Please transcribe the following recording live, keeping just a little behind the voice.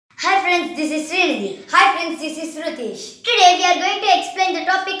friends, this is Srinidhi. Hi friends, this is Rutish. Today we are going to explain the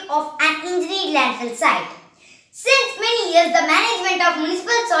topic of an engineered landfill site. Since many years, the management of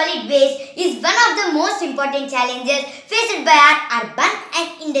municipal solid waste is one of the most important challenges faced by our urban and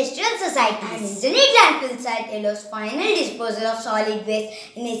industrial societies. An engineered landfill site allows final disposal of solid waste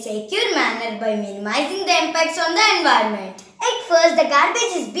in a secure manner by minimizing the impacts on the environment. At first, the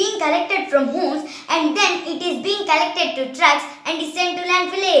garbage is being collected from homes and then it is being collected to trucks and is sent to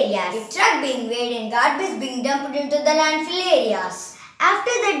landfill areas. The truck being weighed and garbage being dumped into the landfill areas.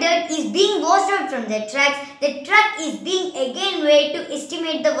 After the dirt is being washed out from the truck is being again weighed to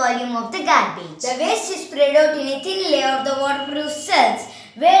estimate the volume of the garbage. The waste is spread out in a thin layer of the waterproof cells,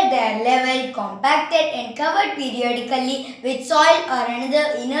 where they are leveled, compacted and covered periodically with soil or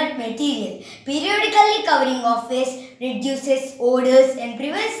another inert material. Periodically covering of waste reduces odors and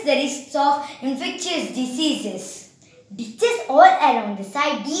prevents the risks of infectious diseases. Ditches all around the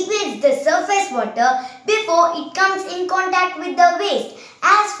site degrades the surface water before it comes in contact with the waste.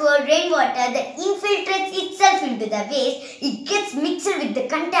 As for rainwater that infiltrates itself into the waste, it gets mixed with the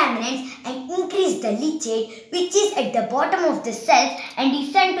contaminants and increases the leachate which is at the bottom of the cells and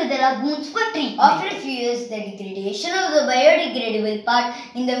is sent to the lagoons for treatment. After a few years, the degradation of the biodegradable part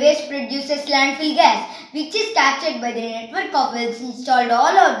in the waste produces landfill gas, which is captured by the network of wells installed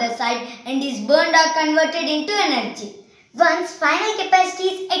all over the site and is burned or converted into energy. Once final capacity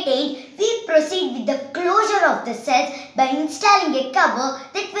is attained, we proceed with the closure of the cells by installing a cover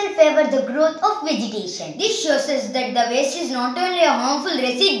that will favor the growth of vegetation. This shows us that the waste is not only a harmful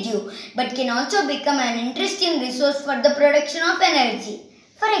residue but can also become an interesting resource for the production of energy.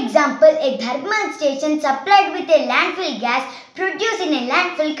 For example, a thermal station supplied with a landfill gas produced in a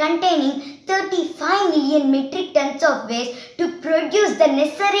landfill containing 35 million metric tons of waste to produce the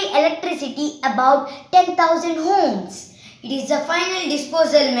necessary electricity about 10,000 homes. It is the final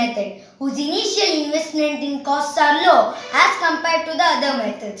disposal method whose initial investment in costs are low as compared to the other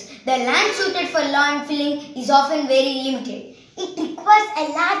methods. The land suited for landfilling is often very limited. It requires a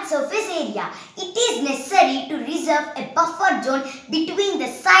large surface area. It is necessary to reserve a buffer zone between the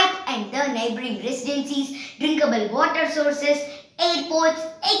site and the neighboring residencies, drinkable water sources, airports,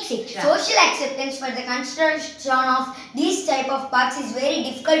 etc. Social acceptance for the construction of these type of parks is very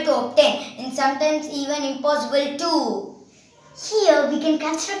difficult to obtain and sometimes even impossible too. Here we can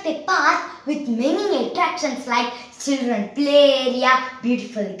construct a park with many attractions like children play area,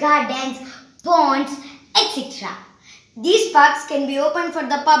 beautiful gardens, ponds, etc. These parks can be opened for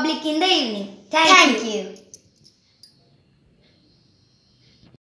the public in the evening. Thank you.